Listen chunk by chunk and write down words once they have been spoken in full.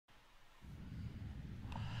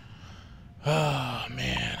Oh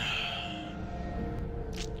man,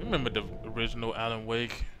 you remember the original Alan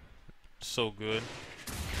Wake? So good.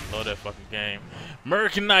 Love that fucking game.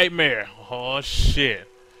 American Nightmare. Oh shit.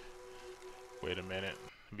 Wait a minute.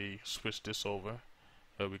 Let me switch this over.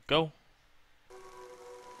 There we go.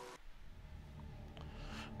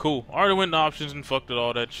 Cool. Already went in options and fucked with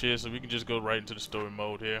all that shit, so we can just go right into the story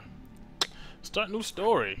mode here. Start new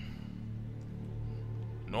story.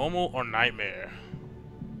 Normal or nightmare?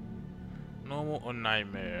 Normal or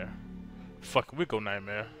nightmare? Fuck, we go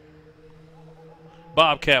nightmare.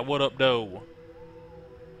 Bobcat, what up, though?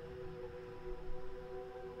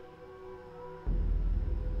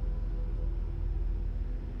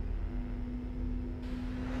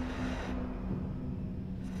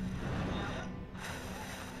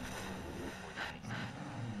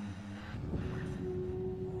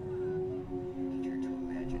 Eager to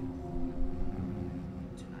imagine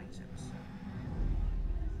tonight's episode.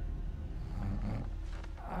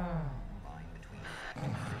 Line between fact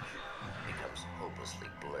and fiction becomes hopelessly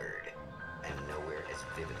blurred, and nowhere as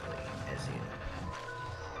vividly as in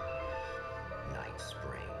Night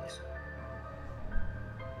Springs.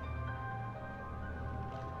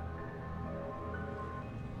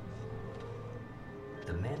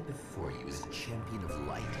 The man before you is a champion of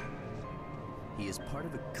light. He is part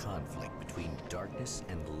of a conflict between darkness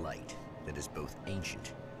and light that is both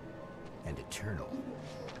ancient and eternal.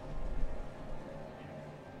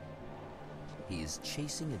 He is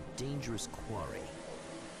chasing a dangerous quarry,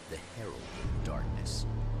 the Herald of Darkness.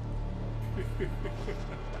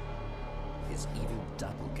 His evil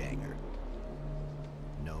doppelganger,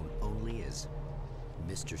 known only as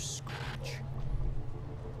Mr. Scratch.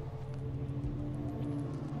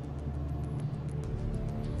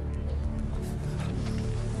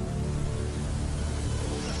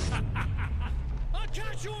 I'll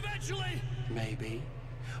catch you eventually! Maybe.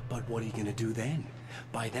 But what are you gonna do then?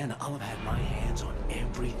 By then, I'll have had my hands on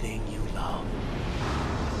everything you love.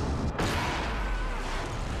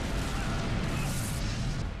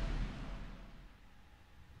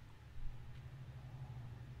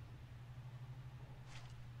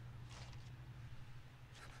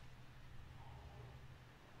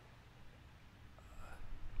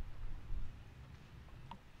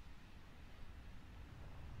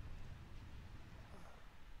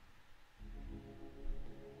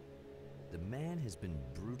 The man has been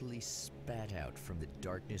brutally spat out from the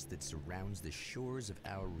darkness that surrounds the shores of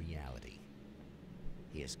our reality.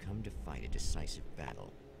 He has come to fight a decisive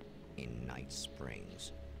battle in Night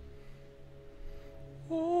Springs.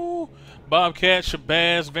 Ooh. Bobcat,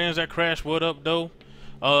 Shabazz, Vans that Crash, what up, though?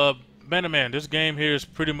 Man, this game here is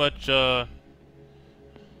pretty much,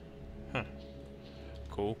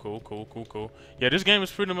 Cool. Yeah, this game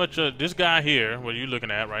is pretty much, this guy here, what you're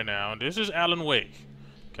looking at right now, this is Alan Wake.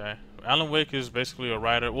 Okay? Alan Wake is basically a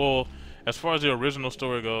writer. Well, as far as the original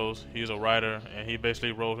story goes, he's a writer, and he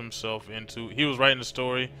basically wrote himself into, he was writing the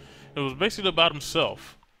story. It was basically about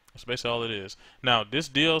himself. That's basically all it is. Now, this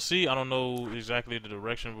DLC, I don't know exactly the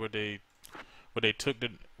direction where they took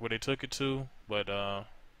it to, but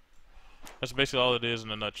that's basically all it is in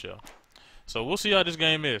a nutshell. So we'll see how this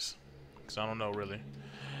game is, cause I don't know really.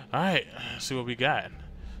 All right, let's see what we got.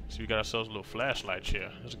 So we got ourselves a little flashlight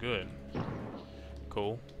here. That's good.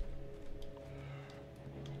 Cool.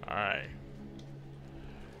 All right.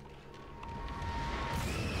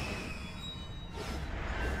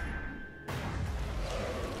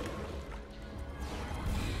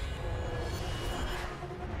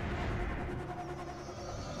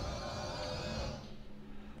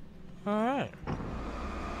 Alright.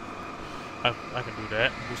 I can do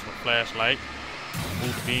that. Boost my flashlight.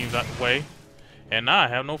 Move the beams out the way. And now I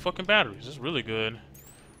have no fucking batteries. This is really good.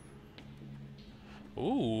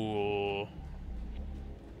 Ooh.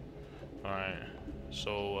 Alright.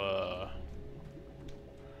 So,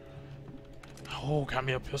 oh, got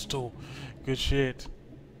me a pistol. Good shit.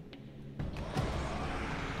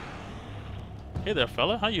 Hey there,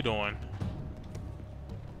 fella. How you doing?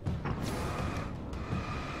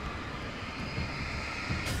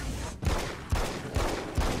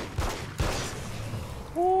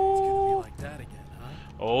 Like that again, huh?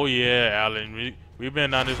 Oh yeah, Alan. We've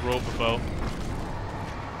been down this road before.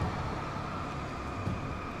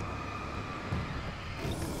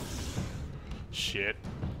 Shit.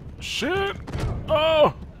 Shit!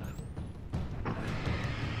 Oh!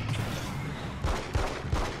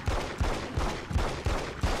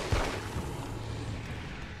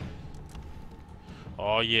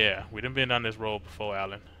 Oh yeah, we done been down this road before,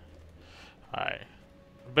 Alan. Alright.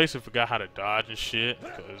 Basically forgot how to dodge and shit,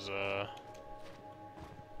 because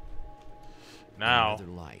In now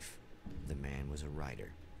another life, the man was a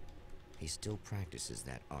writer. He still practices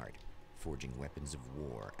that art, forging weapons of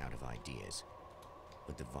war out of ideas.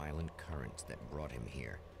 But the violent currents that brought him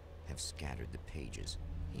here have scattered the pages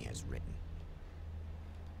he has written.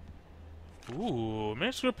 Ooh,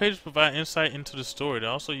 manuscript pages provide insight into the story. They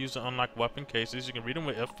also use to unlock weapon cases. You can read them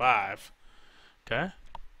with F5. Okay?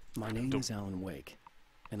 My name is Alan Wake,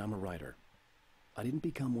 and I'm a writer. I didn't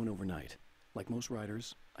become one overnight. Like most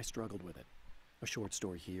writers, I struggled with it. A short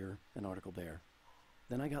story here, an article there.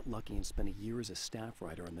 Then I got lucky and spent a year as a staff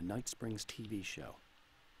writer on the Night Springs TV show.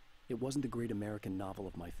 It wasn't the great American novel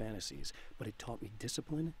of my fantasies, but it taught me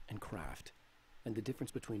discipline and craft, and the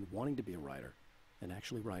difference between wanting to be a writer and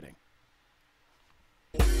actually writing.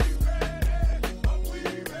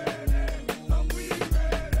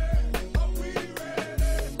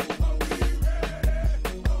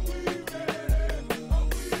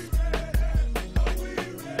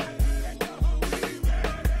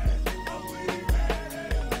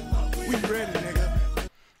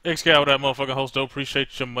 X-Guy with that motherfucking host, though.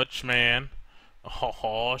 Appreciate you much, man.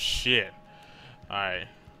 Oh, shit. Alright.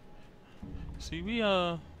 See, we,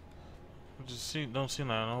 just don't seem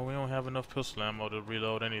like, no, we don't have enough pistol ammo to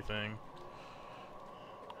reload anything.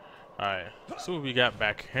 Alright. See what we got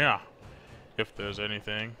back here. If there's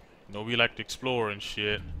anything. You know, we like to explore and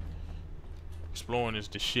shit. Exploring is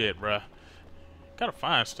the shit, bruh. Gotta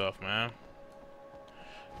find stuff, man.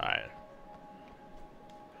 Alright.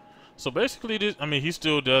 So basically, this, I mean, he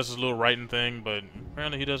still does his little writing thing, but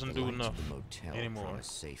apparently he doesn't do enough anymore.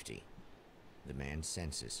 Safety. The man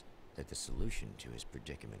senses that the solution to his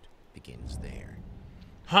predicament begins there.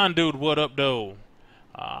 Han dude, what up, though?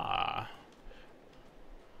 Ah.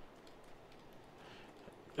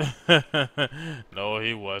 No,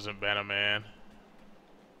 he wasn't, Banner Man.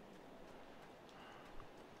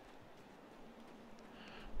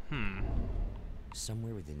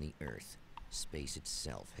 Somewhere within the Earth, space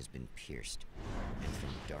itself has been pierced, and from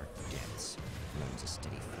dark depths runs a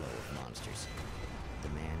steady flow of monsters. The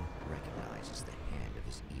man recognizes the hand of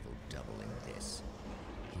his evil double in this.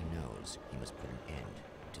 He knows he must put an end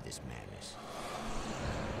to this madness.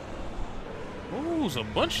 Ooh, there's a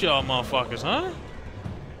bunch of y'all motherfuckers, huh?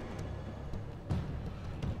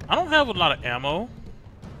 I don't have a lot of ammo.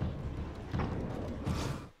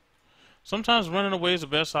 Sometimes running away is the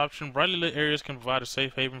best option. Brightly lit areas can provide a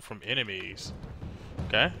safe haven from enemies.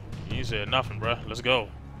 Okay? You said nothing, bruh. Let's go.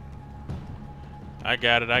 I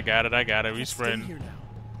got it, I got it, I got it. We spreading.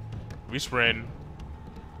 We spreading.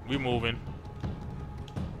 We moving.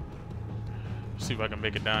 See if I can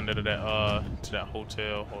make it down there to that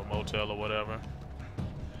hotel or motel or whatever.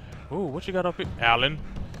 Ooh, what you got up here? Alan.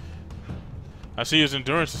 I see his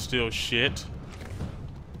endurance is still shit.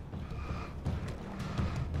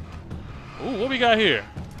 Ooh, what we got here?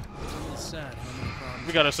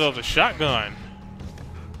 We got ourselves a shotgun.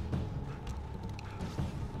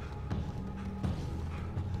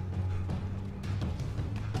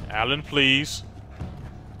 Alan, please.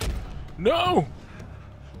 No!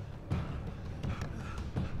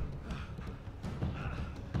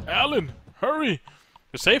 Alan, hurry!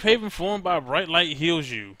 The safe haven formed by a bright light heals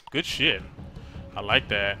you. Good shit. I like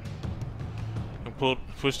that. And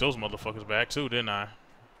push those motherfuckers back too, didn't I?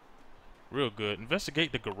 Real good.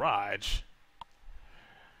 Investigate the garage.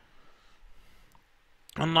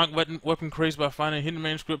 Unlock weapon crates by finding hidden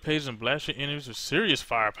manuscript pages and blast your enemies with serious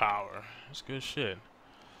firepower. That's good shit.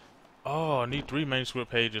 Oh, I need 3 manuscript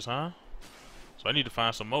pages, huh? So I need to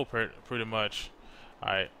find some more pretty much.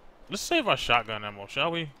 Alright. Let's save our shotgun ammo,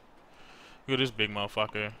 shall we? Look at this big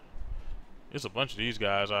motherfucker. There's a bunch of these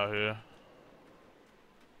guys out here.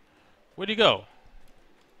 Where'd he go?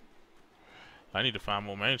 I need to find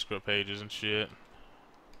more manuscript pages and shit.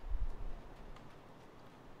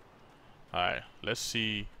 Alright, let's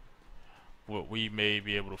see what we may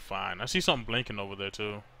be able to find. I see something blinking over there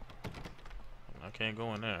too. I can't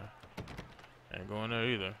go in there. Ain't going there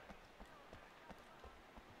either.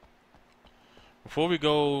 Before we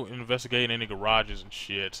go investigate any garages and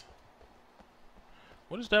shit.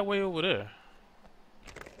 What is that way over there?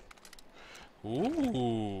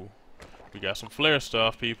 Ooh. We got some flare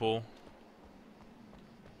stuff, people.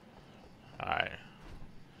 Alright.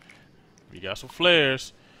 We got some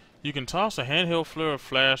flares. You can toss a handheld flare or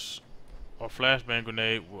flashbang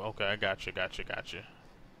grenade. Okay, I gotcha.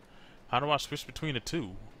 How do I switch between the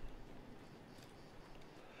two?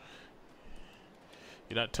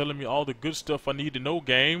 You're not telling me all the good stuff I need to know,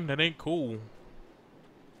 game. That ain't cool.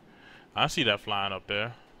 I see that flying up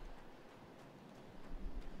there.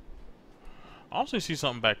 I also see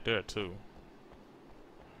something back there too.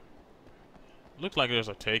 Looks like there's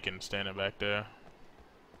a Taken standing back there.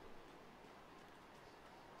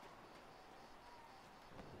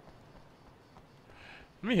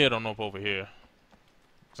 Let me head on up over here.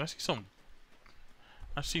 'Cause I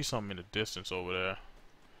see something in the distance over there.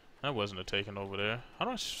 That wasn't a taken over there. How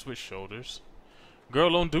do I switch shoulders?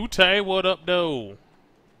 Girl on duty, what up, though?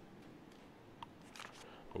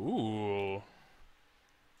 Ooh.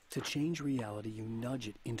 To change reality, you nudge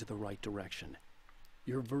it into the right direction.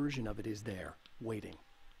 Your version of it is there, waiting.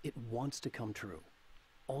 It wants to come true.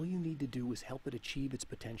 All you need to do is help it achieve its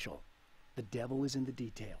potential. The devil is in the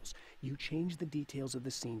details. You change the details of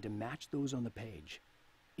the scene to match those on the page.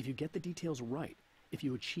 If you get the details right, if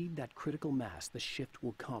you achieve that critical mass, the shift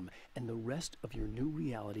will come, and the rest of your new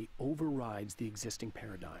reality overrides the existing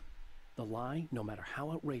paradigm. The lie, no matter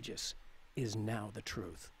how outrageous, is now the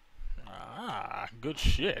truth. Ah, good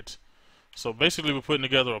shit. So basically we're putting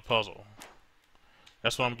together a puzzle.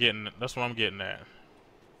 That's what I'm getting at.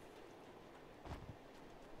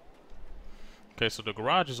 Okay, so the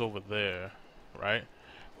garage is over there, right?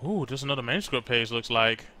 Ooh, there's another manuscript page, looks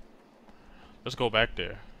like. Let's go back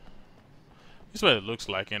there. This is what it looks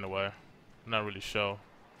like anyway. I'm not really sure.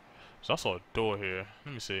 There's also a door here.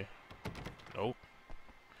 Let me see. Nope.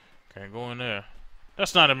 Can't go in there.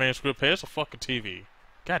 That's not a manuscript page, it's a fucking TV.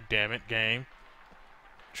 God damn it, game.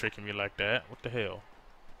 Tricking me like that. What the hell?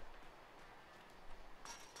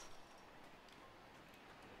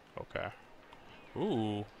 Okay.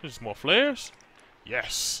 Ooh, there's more flares?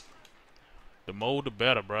 Yes. The more the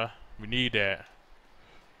better, bruh. We need that.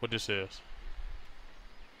 What this is?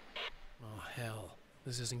 Oh, hell.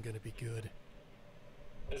 This isn't gonna be good.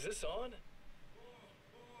 Is this on?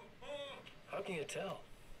 How can you tell?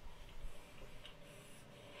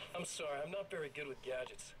 I'm sorry, I'm not very good with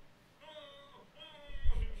gadgets.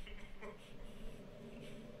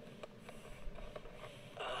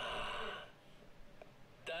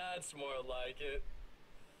 That's more like it.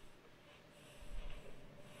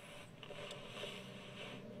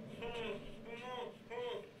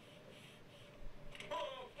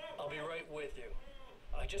 I'll be right with you.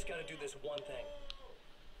 I just gotta do this one thing.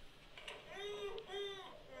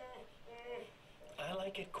 I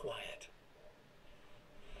like it quiet.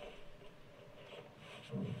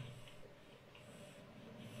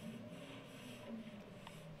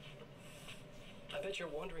 I bet you're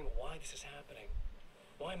wondering why this is happening.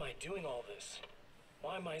 Why am I doing all this?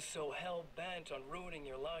 Why am I so hell-bent on ruining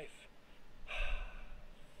your life?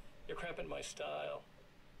 You're cramping my style.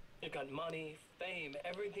 You've got money, fame,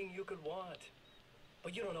 everything you could want.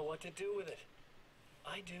 But you don't know what to do with it.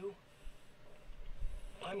 I do.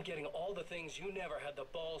 I'm getting all the things you never had the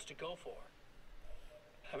balls to go for.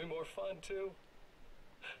 Having more fun, too.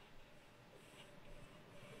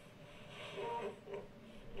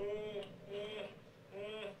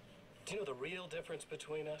 Do you know the real difference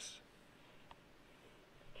between us?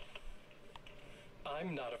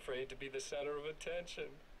 I'm not afraid to be the center of attention.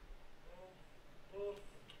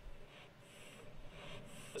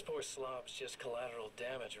 This poor slob's just collateral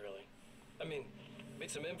damage, really. I mean,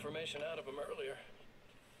 made some information out of him earlier.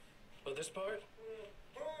 But this part?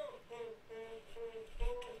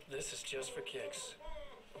 This is just for kicks.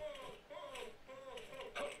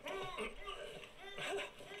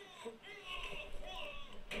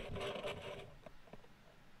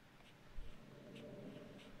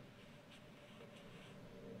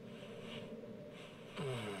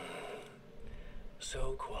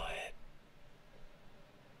 So quiet.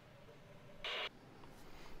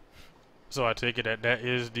 So I take it that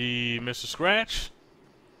is the Mr. Scratch?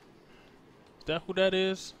 Is that who that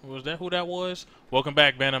is? Was that who that was? Welcome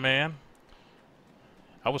back, Banner Man.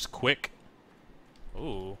 I was quick.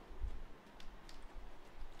 Ooh.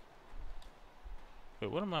 Wait,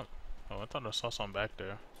 what am I? Oh, I thought I saw something back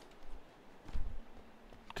there.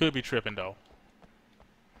 Could be tripping though.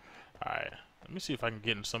 Alright. Let me see if I can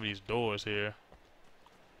get in some of these doors here.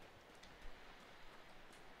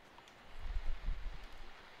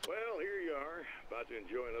 Well, here you are, about to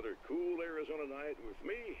enjoy another cool Arizona night with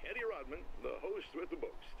me, Eddie Rodman, the host with the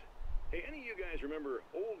boast. Hey, any of you guys remember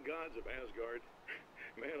Old Gods of Asgard?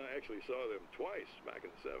 Man, I actually saw them twice back in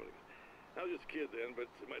the 70s. I was just a kid then, but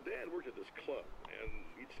my dad worked at this club, and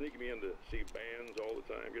he'd sneak me in to see bands all the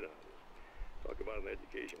time, you know. Talk about an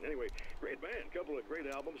education. Anyway, great band, couple of great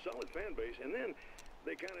albums, solid fan base, and then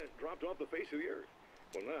they kind of dropped off the face of the earth.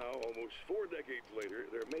 Well, now, almost 4 decades later,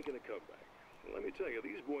 they're making a comeback. And let me tell you,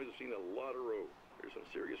 these boys have seen a lot of road. They're some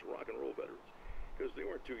serious rock and roll veterans, because they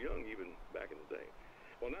weren't too young even back in the day.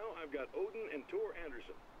 Well, now I've got Odin and Tor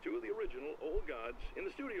Anderson, 2 of the original Old Gods, in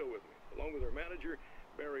the studio with me, along with their manager,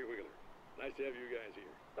 Barry Wheeler. Nice to have you guys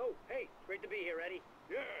here. Oh, hey, great to be here, Eddie.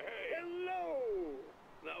 Yeah, hey. Hello!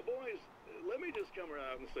 Now, boys, let me just come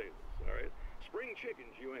around and say this, all right? Spring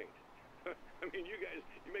chickens, you ain't. I mean, you guys,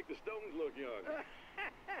 you make the Stones look young.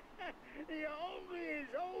 You're only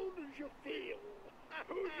as old as you feel.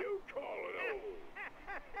 Who you calling old?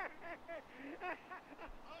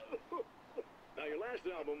 Now, your last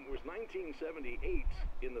album was 1978,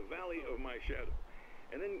 In the Valley of My Shadow.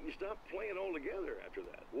 And then you stopped playing altogether after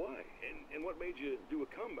that. Why? And what made you do a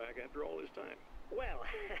comeback after all this time? Well,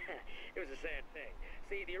 it was a sad thing.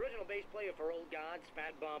 See, the original bass player for Old Gods,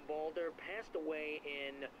 Fat Bob Balder, passed away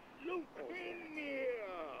in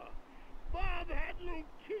Leukemia. Bob had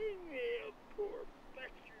leukemia, poor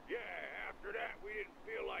bastard. Yeah, after that, we didn't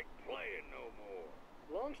feel like playing no more.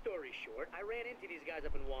 Long story short, I ran into these guys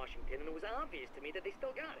up in Washington, and it was obvious to me that they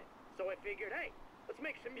still got it. So I figured, hey, let's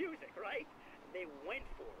make some music, right? They went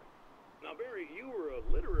for it. Now, Barry, you were a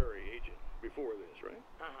literary agent before this, right?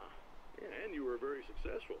 Uh-huh. Yeah, and you were very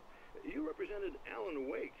successful. You represented Alan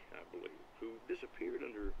Wake, I believe, who disappeared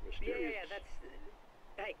under mysterious... Yeah, that's...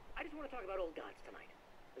 Hey, I just want to talk about Old Gods tonight.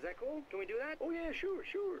 Is that cool? Can we do that? Oh, yeah, sure.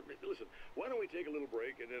 Listen, why don't we take a little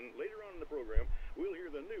break, and then later on in the program, we'll hear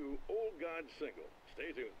the new Old Gods single.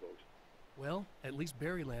 Stay tuned, folks. Well, at least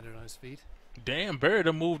Barry landed on his feet. Damn, Barry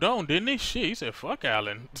done moved on, didn't he? Shit, he said, fuck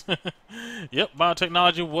Alan. Yep,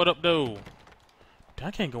 biotechnology, what up, though?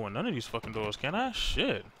 I can't go in none of these fucking doors, can I?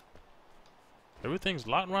 Shit. Everything's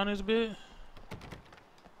locked around this bit.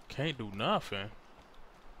 Can't do nothing.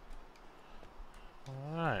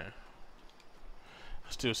 Alright. I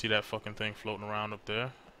still see that fucking thing floating around up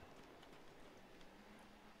there.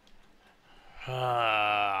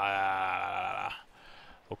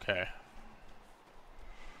 Okay.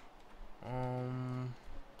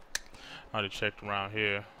 I already checked around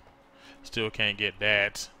here. Still can't get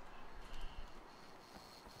that.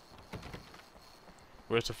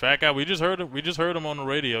 Where's the fat guy? We just heard him. We just heard him on the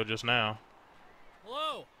radio just now.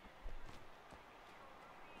 Hello.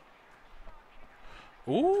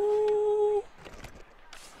 Ooh.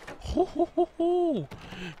 Hoo, hoo, hoo, hoo.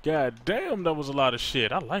 God damn, that was a lot of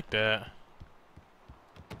shit. I like that.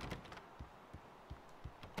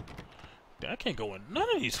 I can't go in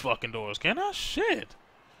none of these fucking doors, can I? Shit.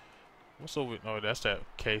 What's over? Oh, that's that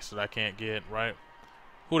case that I can't get, right?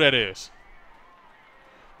 Who that is?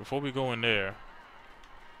 Before we go in there.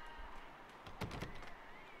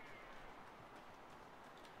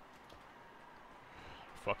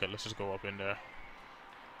 Fuck it, let's just go up in there.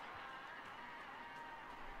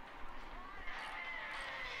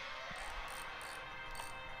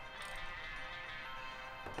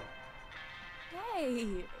 Hey,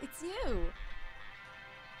 it's you.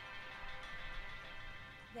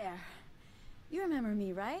 There. You remember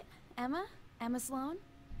me, right? Emma? Emma Sloan?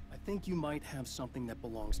 I think you might have something that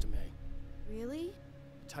belongs to me. Really?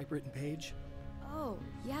 A typewritten page? Oh,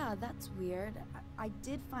 yeah, that's weird. I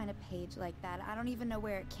did find a page like that. I don't even know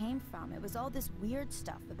where it came from. It was all this weird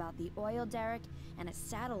stuff about the oil derrick and a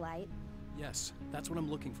satellite. Yes, that's what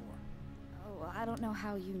I'm looking for. Oh, well, I don't know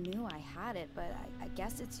how you knew I had it, but I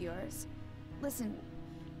guess it's yours. Listen,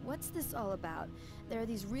 what's this all about? There are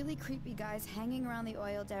these really creepy guys hanging around the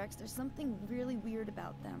oil derricks. There's something really weird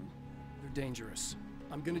about them. They're dangerous.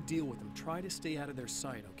 I'm gonna deal with them. Try to stay out of their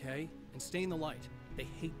sight, okay? And stay in the light. They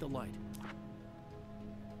hate the light.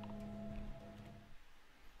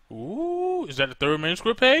 Ooh, is that the third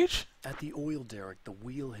manuscript page? At the oil derrick, the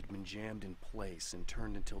wheel had been jammed in place and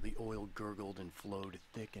turned until the oil gurgled and flowed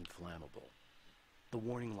thick and flammable. The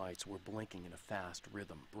warning lights were blinking in a fast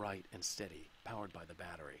rhythm, bright and steady, powered by the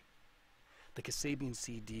battery. The Kasabian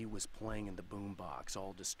CD was playing in the boombox,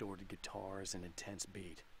 all distorted guitars and intense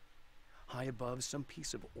beat. High above, some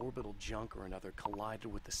piece of orbital junk or another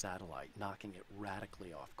collided with the satellite, knocking it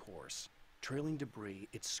radically off course. Trailing debris,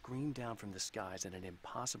 it screamed down from the skies at an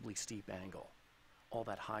impossibly steep angle. All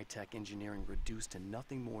that high-tech engineering reduced to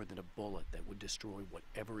nothing more than a bullet that would destroy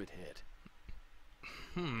whatever it hit.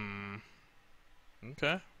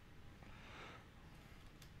 Okay.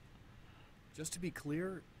 Just to be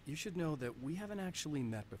clear, you should know that we haven't actually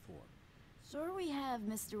met before. Sure we have,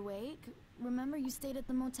 Mr. Wake. Remember you stayed at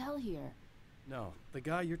the motel here. No, the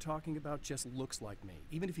guy you're talking about just looks like me,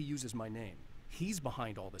 even if he uses my name. He's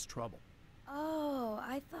behind all this trouble. Oh,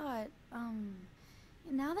 I thought,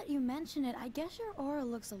 now that you mention it, I guess your aura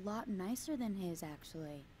looks a lot nicer than his,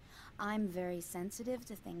 actually. I'm very sensitive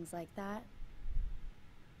to things like that.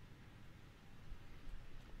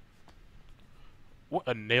 What,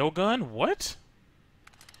 a nail gun? What?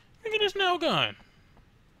 Look at this nail gun.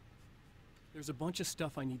 There's a bunch of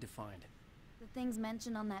stuff I need to find. The things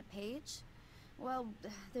mentioned on that page? Well,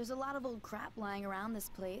 there's a lot of old crap lying around this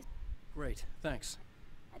place. Great, thanks.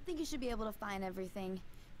 I think you should be able to find everything,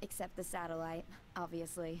 except the satellite,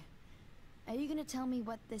 obviously. Are you gonna tell me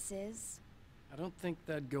what this is? I don't think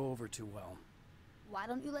that'd go over too well. Why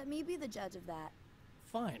don't you let me be the judge of that?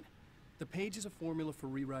 Fine. The page is a formula for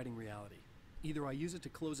rewriting reality. Either I use it to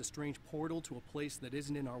close a strange portal to a place that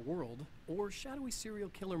isn't in our world, or shadowy serial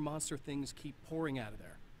killer monster things keep pouring out of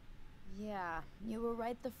there. Yeah, you were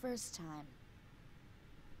right the first time.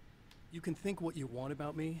 You can think what you want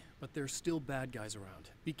about me, but there's still bad guys around.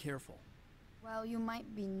 Be careful. Well, you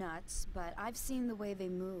might be nuts, but I've seen the way they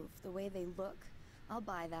move, the way they look. I'll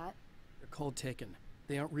buy that. They're called Taken.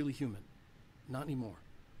 They aren't really human. Not anymore.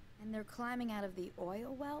 And they're climbing out of the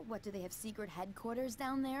oil well? What, do they have secret headquarters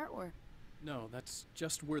down there, or...? No, that's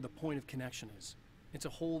just where the point of connection is. It's a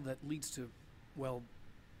hole that leads to, well,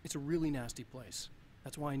 it's a really nasty place.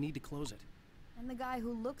 That's why I need to close it. And the guy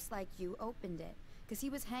who looks like you opened it, because he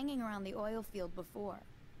was hanging around the oil field before.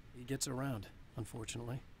 He gets around,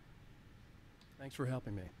 unfortunately. Thanks for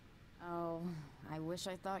helping me. Oh, I wish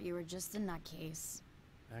I thought you were just a nutcase.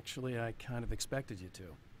 Actually, I kind of expected you to.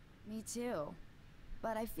 Me too.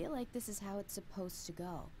 But I feel like this is how it's supposed to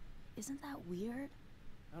go. Isn't that weird?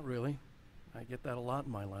 Not really. I get that a lot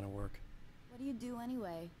in my line of work. What do you do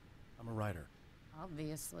anyway? I'm a writer.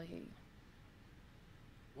 Obviously.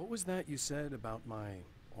 What was that you said about my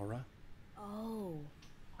aura? Oh,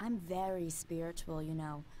 I'm very spiritual, you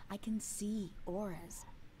know. I can see auras,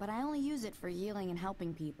 but I only use it for healing and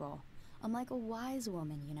helping people. I'm like a wise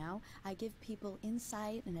woman, you know? I give people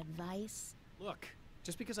insight and advice. Look,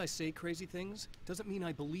 just because I say crazy things doesn't mean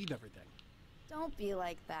I believe everything. Don't be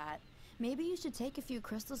like that. Maybe you should take a few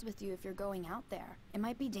crystals with you if you're going out there. It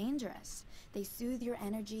might be dangerous. They soothe your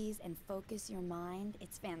energies and focus your mind.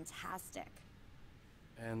 It's fantastic.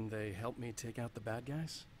 And they help me take out the bad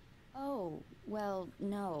guys? Oh, well,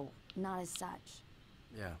 no, not as such.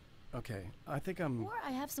 Yeah, okay. I think I'm... Or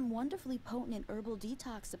I have some wonderfully potent herbal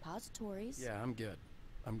detox suppositories. Yeah, I'm good.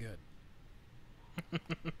 I'm good.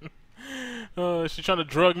 She's trying to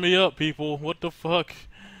drug me up, people. What the fuck?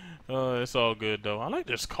 It's all good, though. I like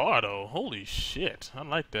this car, though. Holy shit. I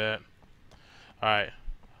like that. Alright.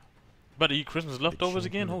 About to eat Christmas leftovers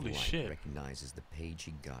again? Holy shit. Recognizes the page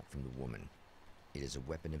he got from the woman. It is a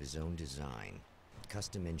weapon of his own design,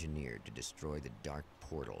 custom engineered to destroy the dark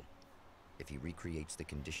portal. If he recreates the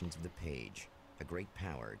conditions of the page, a great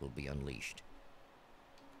power will be unleashed.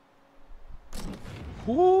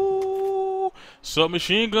 Woo!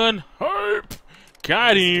 Submachine gun, hype!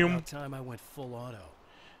 Got him! About time I went full auto.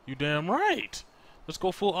 You damn right. Let's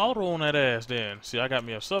go full auto on that ass then. See, I got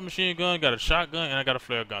me a submachine gun, got a shotgun, and I got a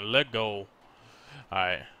flare gun. Let go.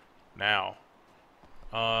 Alright. Now.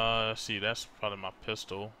 Let's see, that's probably my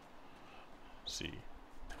pistol. Let's see.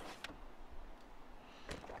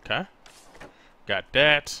 Okay. Got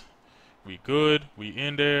that. We good. We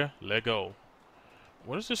in there. Let go.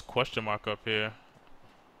 What is this question mark up here?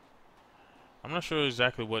 I'm not sure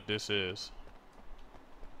exactly what this is.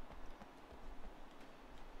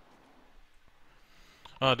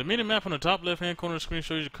 The mini map on the top left hand corner of the screen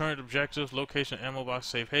shows your current objectives, location, ammo box,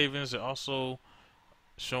 safe havens. They're also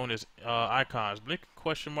shown as icons. Blinking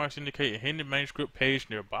question marks indicate a hidden manuscript page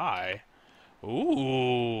nearby.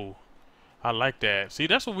 Ooh, I like that. See,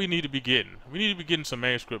 that's what we need to be getting. We need to be getting some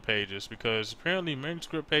manuscript pages, because apparently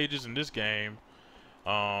manuscript pages in this game,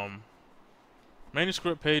 help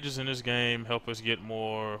us get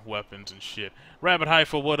more weapons and shit. Rabbit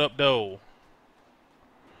Heifer, what up, though?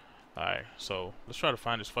 Alright, so let's try to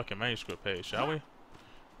find this fucking manuscript page, shall we?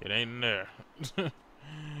 It ain't in there.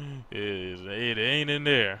 It ain't in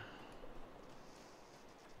there.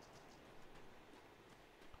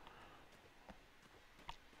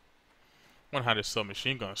 Wonder how this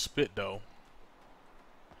submachine gun spit, though.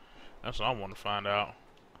 That's what I want to find out.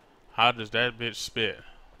 How does that bitch spit?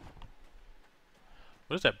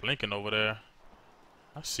 What is that blinking over there?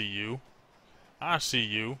 I see you. I see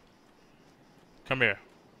you. Come here.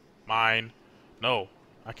 Mine. No,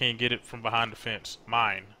 I can't get it from behind the fence.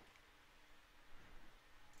 Mine.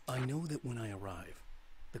 I know that when I arrive,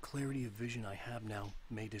 the clarity of vision I have now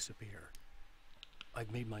may disappear.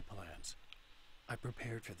 I've made my plans. I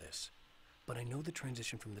prepared for this, but I know the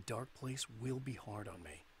transition from the dark place will be hard on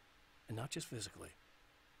me. And not just physically.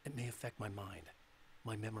 It may affect my mind,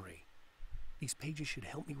 my memory. These pages should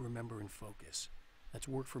help me remember and focus. That's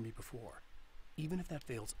worked for me before. Even if that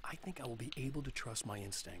fails, I think I will be able to trust my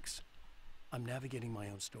instincts. I'm navigating my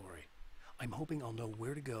own story. I'm hoping I'll know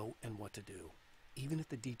where to go and what to do, even if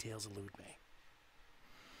the details elude me.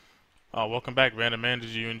 Welcome back, Random Man. Did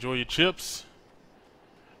you enjoy your chips?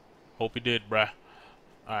 Hope you did, bruh.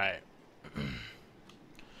 Alright.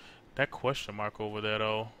 That question mark over there,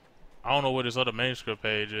 though. I don't know where this other manuscript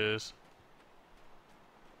page is.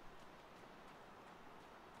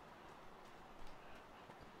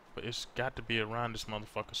 But but it's got to be around this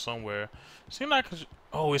motherfucker somewhere. Seems like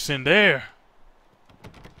oh, it's in there.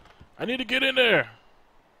 I need to get in there.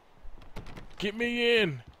 Get me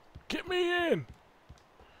in. Get me in.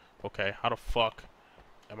 Okay, how the fuck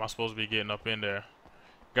am I supposed to be getting up in there?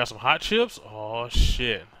 Got some hot chips? Oh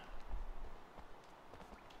shit.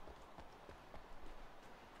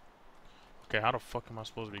 Okay, how the fuck am I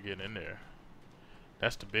supposed to be getting in there?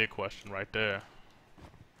 That's the big question right there.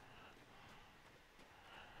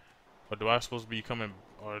 Or do I supposed to be coming,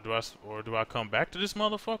 or do I come back to this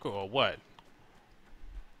motherfucker, or what?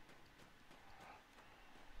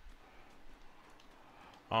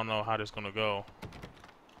 I don't know how this gonna go.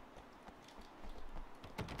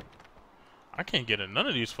 I can't get in none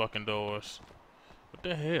of these fucking doors. What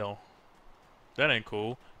the hell? That ain't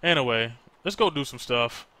cool. Anyway, let's go do some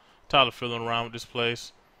stuff. Tired of fiddling around with this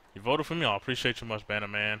place. You voted for me. I appreciate you much, Banner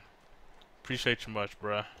Man. Appreciate you much,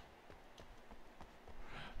 bruh.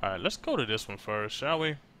 Alright, let's go to this one first, shall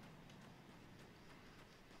we?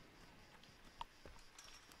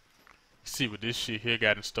 See what this shit here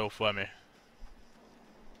got in store for me.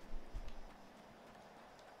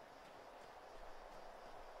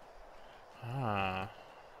 Ah.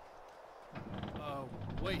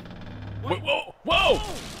 Wait. Wait, whoa! Whoa!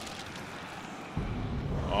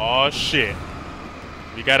 Oh shit.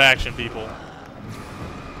 We got action, people.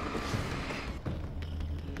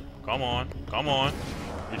 Come on, come on.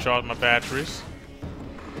 Recharge my batteries.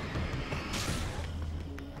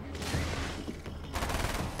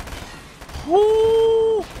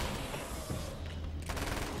 Woo!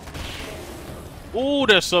 Ooh,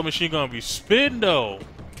 that submachine gun be spitting though.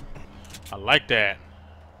 I like that.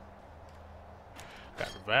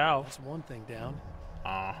 Got the valve. That's one thing down.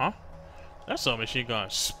 Uh-huh. That submachine gun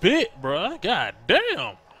spit, bruh. God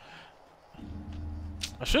damn.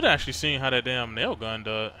 I should have actually seen how that damn nail gun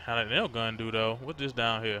does. How that nail gun do though. What's this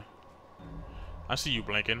down here? I see you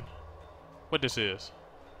blinking. What this is?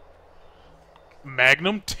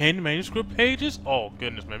 Magnum 10 manuscript pages? Oh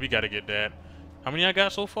goodness, man, we gotta get that. How many I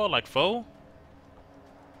got so far? Like 4?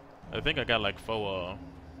 I think I got like 4.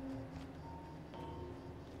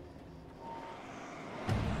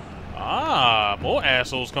 Ah, more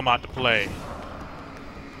assholes come out to play.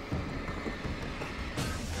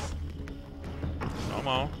 Come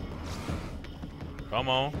on. Come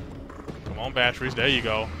on. Come on, batteries. There you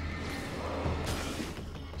go.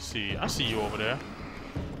 See, I see you over there.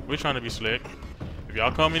 We're trying to be slick. If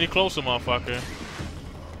y'all come any closer, motherfucker,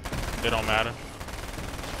 it don't matter.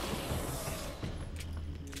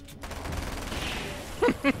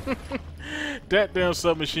 That damn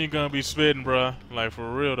submachine gun be spitting, bruh. Like, for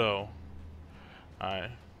real, though. Alright.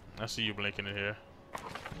 I see you blinking in here.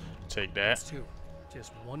 Take that. That's 2.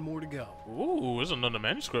 Just one more to go. Ooh, there's another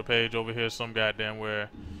manuscript page over here some goddamn where.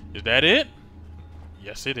 Is that it?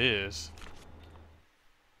 Yes, it is.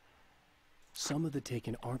 Some of the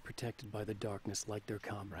Taken aren't protected by the darkness like their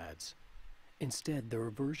comrades. Instead, their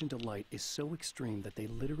aversion to light is so extreme that they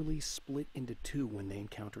literally split into 2 when they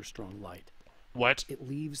encounter strong light. What? It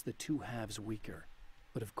leaves the 2 halves weaker,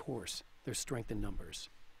 but of course, there's strength in numbers.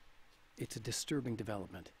 It's a disturbing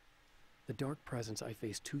development. The dark presence I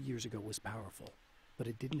faced 2 years ago was powerful, but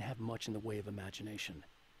it didn't have much in the way of imagination.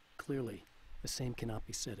 Clearly, the same cannot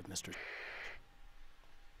be said of Mr.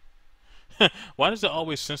 Why does it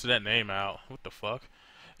always censor that name out? What the fuck?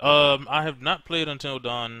 I have not played Until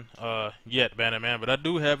Dawn yet, Banner Man, but I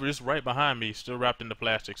do have this right behind me, still wrapped in the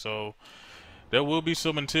plastic, so there will be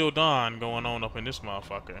some Until Dawn going on up in this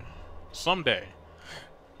motherfucker. Someday.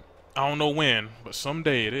 I don't know when, but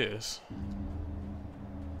someday it is.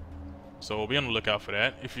 So we'll be on the lookout for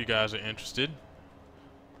that if you guys are interested.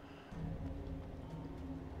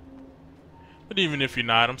 But even if you're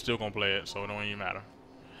not, I'm still gonna play it, so it don't even matter.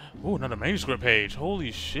 Ooh, another manuscript page.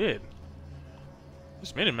 Holy shit.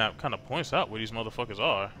 This minimap kind of points out where these motherfuckers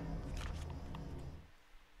are.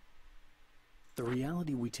 The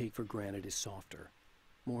reality we take for granted is softer,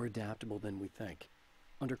 more adaptable than we think.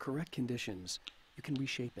 Under correct conditions, you can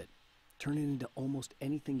reshape it, turn it into almost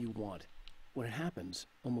anything you want. When it happens,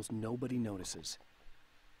 almost nobody notices.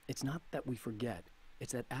 It's not that we forget,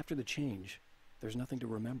 it's that after the change, there's nothing to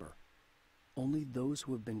remember. Only those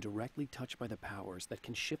who have been directly touched by the powers that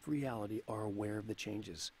can shift reality are aware of the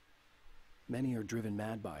changes. Many are driven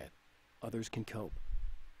mad by it. Others can cope.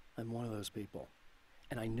 I'm one of those people.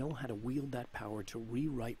 And I know how to wield that power to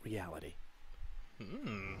rewrite reality.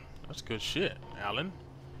 That's good shit, Alan.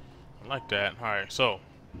 I like that. Alright, so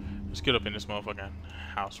let's get up in this motherfucking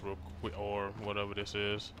house real quick, or whatever this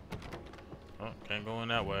is. Oh, can't go in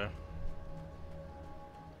that way.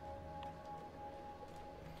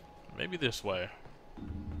 Maybe this way.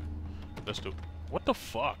 Let's do What the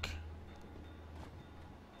fuck?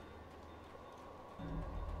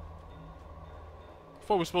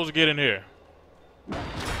 Before we supposed to get in here.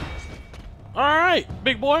 Alright,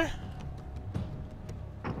 big boy.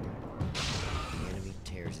 The enemy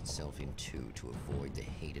tears itself in two to avoid the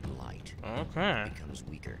hated light. Okay. It becomes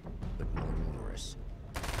weaker, but more numerous.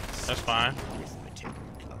 That's fine. Arithmetic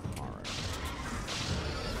of horror.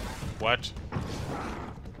 What?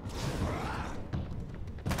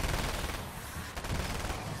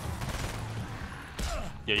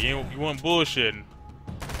 Yeah, you weren't bullshitting.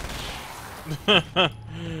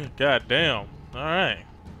 God damn. Alright.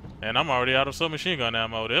 And I'm already out of submachine gun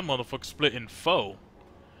ammo. That motherfucker split in four.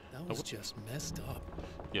 That was just messed up.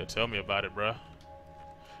 Yeah, tell me about it, bruh.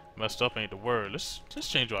 Messed up ain't the word. Let's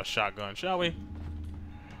change our shotgun, shall we?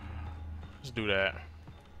 Let's do that.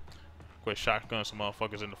 Quit shotgun some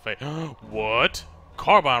motherfuckers in the face. What?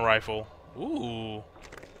 Carbine rifle. Ooh.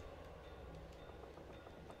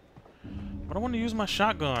 But I want to use my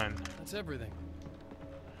shotgun. That's everything.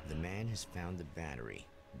 The man has found the battery,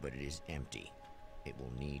 but it is empty. It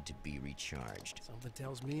will need to be recharged. Something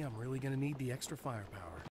tells me I'm really gonna need the extra firepower.